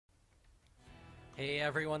Hey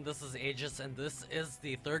everyone, this is Aegis, and this is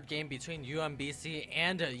the third game between UMBC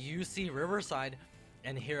and UC Riverside.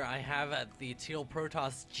 And here I have the Teal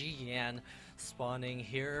Protoss Jian spawning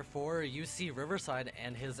here for UC Riverside,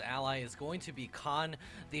 and his ally is going to be Khan,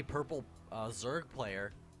 the purple Zerg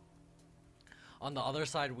player. On the other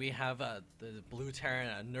side, we have the blue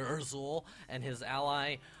Terran Nurzul and his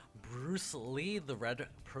ally Bruce Lee, the red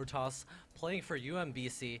Protoss, playing for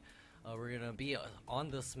UMBC. We're going to be on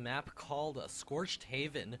this map called Scorched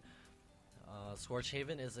Haven. Scorched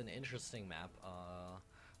Haven is an interesting map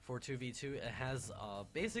for 2v2. It has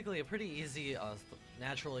basically a pretty easy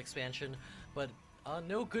natural expansion, but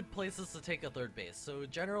no good places to take a third base. So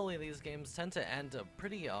generally these games tend to end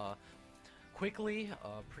pretty quickly,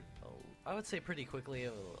 I would say pretty quickly,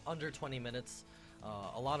 under 20 minutes.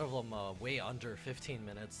 A lot of them way under 15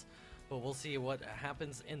 minutes. But we'll see what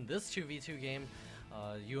happens in this 2v2 game,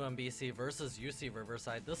 UMBC versus UC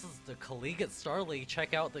Riverside. This is the Collegiate Star League.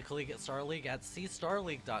 Check out the Collegiate Star League at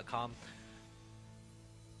cstarleague.com.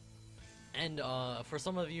 And for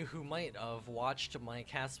some of you who might have watched my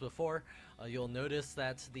cast before, you'll notice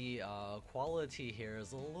that the quality here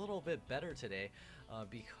is a little bit better today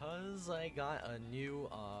because I got a new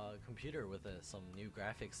computer with some new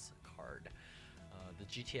graphics card, the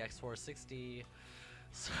GTX 460.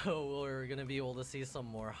 So we're going to be able to see some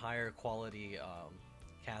more higher quality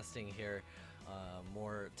casting here,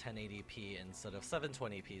 more 1080p instead of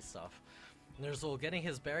 720p stuff. Nurzul getting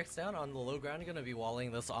his barracks down on the low ground, going to be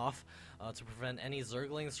walling this off to prevent any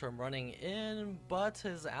Zerglings from running in, but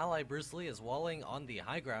his ally Bruce Lee is walling on the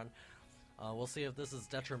high ground. We'll see if this is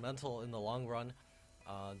detrimental in the long run.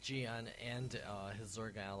 Jian and his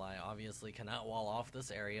Zerg ally obviously cannot wall off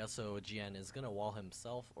this area, so Jian is going to wall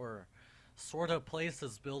himself, or sort of place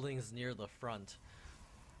his buildings near the front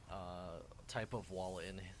type of wall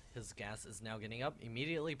in. His gas is now getting up,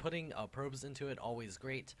 immediately putting probes into it, always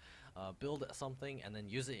great. Build something and then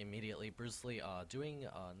use it immediately. Bruce Lee doing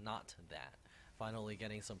not that. Finally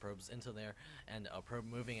getting some probes into there, and a probe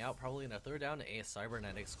moving out, probably in a third down, a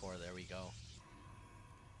cybernetics core. There we go.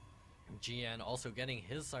 GN also getting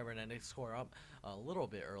his cybernetics core up a little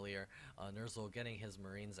bit earlier. Nurzul getting his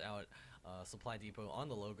marines out. Supply depot on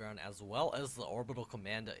the low ground, as well as the orbital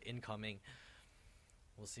command incoming.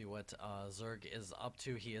 We'll see what Zerg is up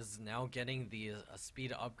to. He is now getting the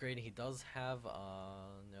speed upgrade. He does have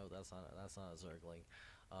no, that's not a Zergling.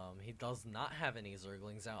 He does not have any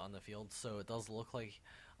Zerglings out on the field, so it does look like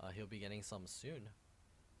he'll be getting some soon.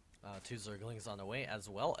 2 Zerglings on the way, as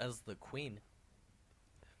well as the Queen.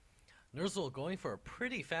 Nurzul going for a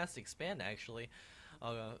pretty fast expand, actually.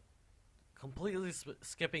 Completely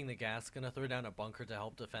skipping the gas, gonna throw down a bunker to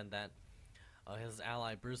help defend that. His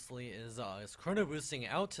ally Bruce Lee is chrono boosting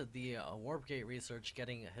out the warp gate research,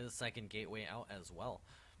 getting his second gateway out as well.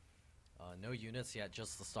 No units yet,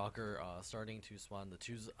 just the stalker starting to spawn. The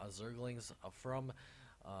 2 Zerglings from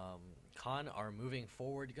Khan are moving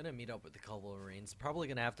forward, gonna meet up with the couple of Marines. Probably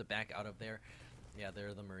gonna have to back out of there. Yeah,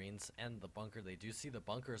 they're the Marines and the bunker. They do see the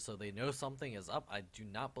bunker, so they know something is up. I do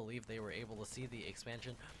not believe they were able to see the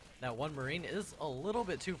expansion. That one Marine is a little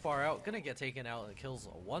bit too far out. Gonna get taken out. It kills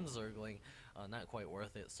 1 Zergling. Not quite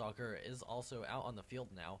worth it. Stalker is also out on the field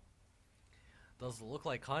now. Does look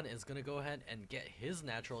like Khan is going to go ahead and get his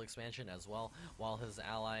natural expansion as well, while his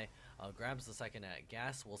ally grabs the second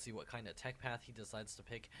gas. We'll see what kind of tech path he decides to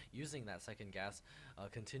pick using that second gas.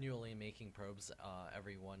 Continually making probes.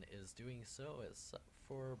 Everyone is doing so. As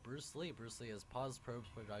for Bruce Lee, Bruce Lee has paused probes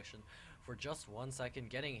production for just 1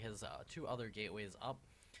 second, getting his 2 other gateways up.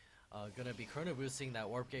 Gonna be chrono boosting that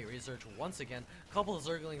warp gate research once again. Couple of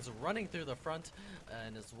Zerglings running through the front,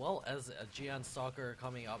 and as well as a Jian Stalker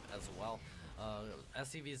coming up as well.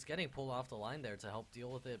 SCV's getting pulled off the line there to help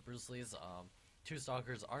deal with it. Bruce Lee's 2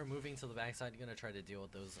 Stalkers are moving to the backside, gonna try to deal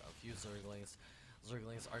with those few Zerglings.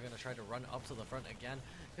 Zerglings are gonna try to run up to the front again.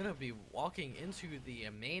 Gonna be walking into the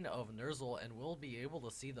main of Nurzul, and we'll be able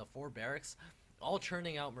to see the 4 barracks all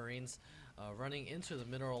churning out Marines, running into the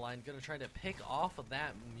mineral line. Gonna try to pick off of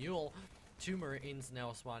that mule. 2 Marines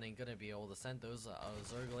now spawning. Gonna be able to send those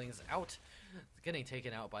Zerglings out. Getting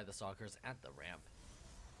taken out by the Stalkers at the ramp.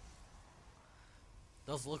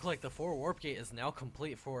 Does look like the 4 warp gate is now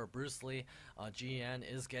complete for Bruce Lee. GN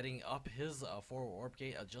is getting up his 4 warp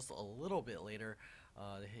gate just a little bit later.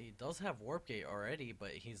 He does have warp gate already, but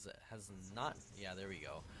has not. Yeah, there we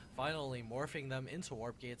go. Finally morphing them into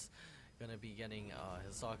warp gates. Gonna be getting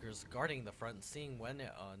his stalkers guarding the front, seeing when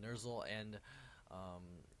Nurzul and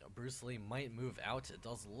Bruce Lee might move out. It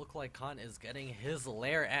does look like Khan is getting his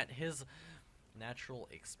lair at his natural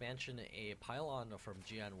expansion. A pylon from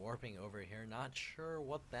Jian warping over here. Not sure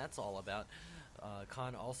what that's all about.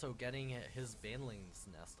 Khan also getting his Baneling's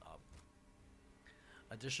nest up.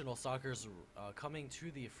 Additional stalkers coming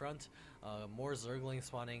to the front. More Zergling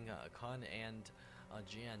spawning. Khan and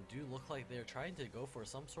Jian do look like they're trying to go for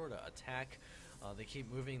some sort of attack. They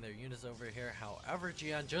keep moving their units over here. However,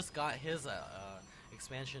 Jian just got his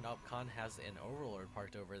expansion up. Khan has an Overlord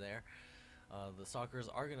parked over there. The stalkers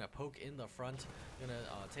are gonna poke in the front. Gonna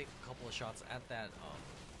take a couple of shots at that.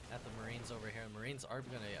 At the Marines over here. The Marines are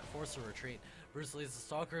going to force a retreat. Bruce Lee's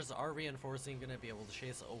stalkers are reinforcing, going to be able to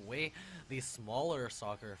chase away the smaller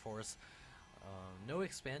stalker force. No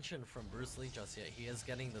expansion from Bruce Lee just yet. He is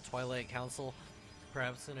getting the Twilight Council.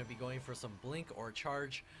 Perhaps going to be going for some blink or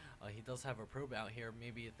charge. He does have a probe out here,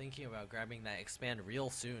 maybe thinking about grabbing that expand real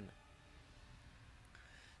soon.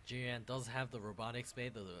 Jian does have the robotics bay,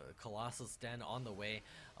 the Colossus Den on the way.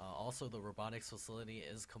 Also, the robotics facility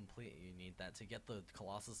is complete. You need that to get the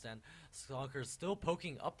Colossus Den. Stalkers still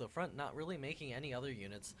poking up the front, not really making any other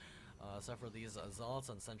units, except for these Zealots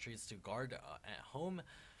and Sentries to guard at home.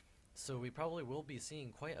 So we probably will be seeing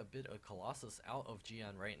quite a bit of Colossus out of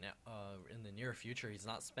Jian right now in the near future. He's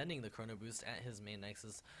not spending the Chrono Boost at his main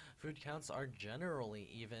Nexus. Food counts are generally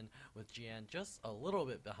even, with Jian just a little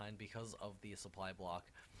bit behind because of the supply block.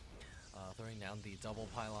 Throwing down the double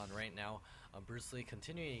pylon right now. Bruce Lee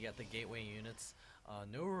continuing to get the gateway units.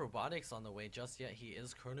 No robotics on the way just yet. He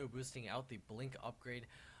is chrono boosting out the blink upgrade.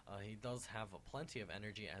 He does have plenty of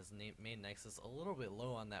energy as main Nexus, a little bit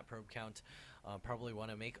low on that probe count. Probably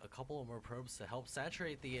want to make a couple more probes to help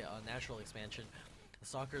saturate the natural expansion. The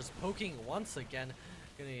stalkers poking once again.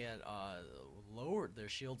 Gonna get lowered, their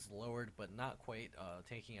shields lowered, but not quite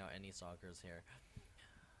taking out any stalkers here.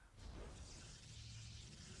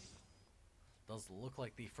 Does look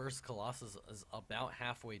like the first Colossus is about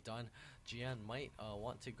halfway done. Jian might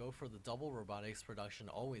want to go for the double robotics production,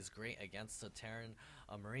 always great against the Terran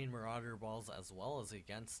Marine Marauder balls, as well as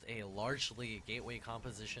against a largely gateway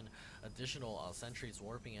composition. Additional sentries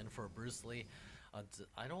warping in for Bruce Lee.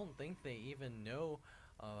 I don't think they even know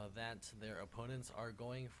that their opponents are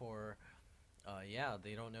going for... yeah,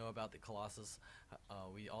 they don't know about the Colossus.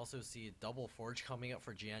 We also see double Forge coming up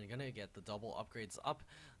for Jian. Gonna get the double upgrades up.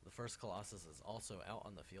 The first Colossus is also out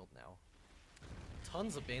on the field now.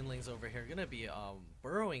 Tons of Banelings over here. Gonna be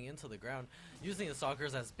burrowing into the ground, using the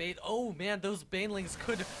Stalkers as bait. Oh man, those Banelings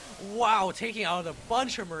could... Wow, taking out a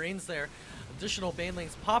bunch of Marines there. Additional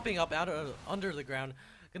Banelings popping up out of under the ground.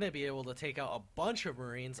 Gonna be able to take out a bunch of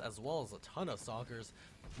Marines as well as a ton of Stalkers.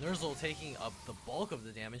 Nerzel taking up the bulk of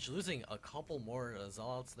the damage, losing a couple more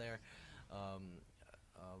Zealots there.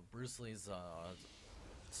 Bruce Lee's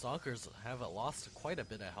Stalkers have lost quite a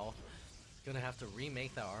bit of health. Gonna have to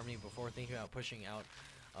remake that army before thinking about pushing out.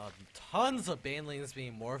 Tons of Banelings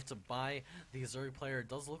being morphed by the Zerg player. It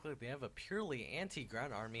does look like they have a purely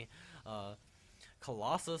anti-ground army.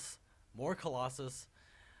 Colossus, more Colossus.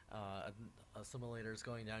 Assimilators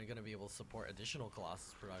going down, going to be able to support additional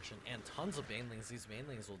Colossus production, and tons of Banelings. These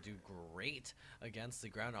Banelings will do great against the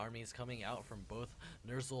ground armies coming out from both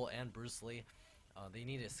Nerzel and Bruce Lee. They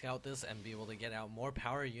need to scout this and be able to get out more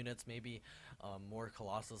power units, maybe more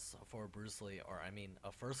Colossus for Bruce Lee, or I mean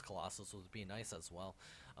a first Colossus would be nice as well.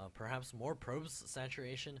 Perhaps more probes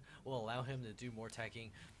saturation will allow him to do more teching.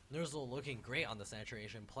 Nerzel looking great on the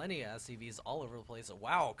saturation, plenty of SCVs all over the place.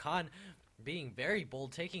 Wow, Khan being very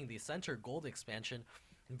bold, taking the center gold expansion.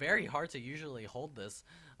 Very hard to usually hold this.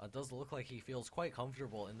 Does look like he feels quite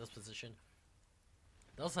comfortable in this position.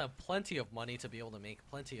 Does have plenty of money to be able to make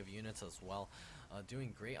plenty of units as well.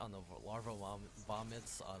 Doing great on the larva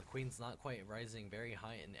vomits. Queen's not quite rising very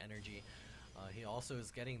high in energy. He also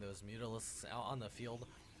is getting those Mutalisks out on the field.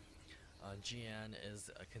 Jian is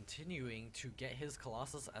continuing to get his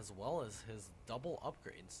Colossus as well as his double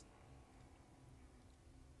upgrades.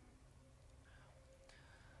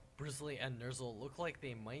 Bruce Lee and Nerzel look like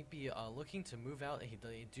they might be looking to move out.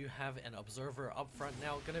 They do have an observer up front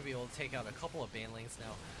now. Going to be able to take out a couple of Banelings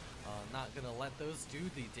now. Not going to let those do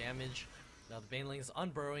the damage. Now the Banelings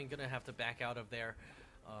unburrowing. Going to have to back out of there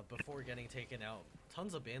before getting taken out.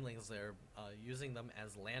 Tons of Banelings there, using them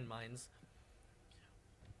as landmines.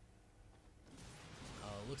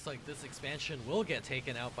 Looks like this expansion will get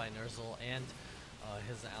taken out by Nerzel and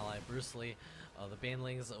his ally Bruce Lee. The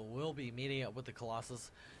Banelings will be meeting up with the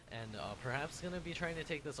Colossus and perhaps going to be trying to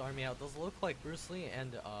take this army out. Does look like Bruce Lee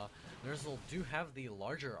and Nerzel do have the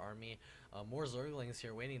larger army. More Zerglings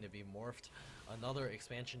here waiting to be morphed. Another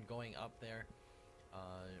expansion going up there.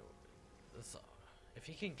 If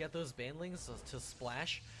he can get those Banelings to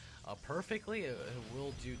splash perfectly, it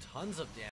will do tons of damage.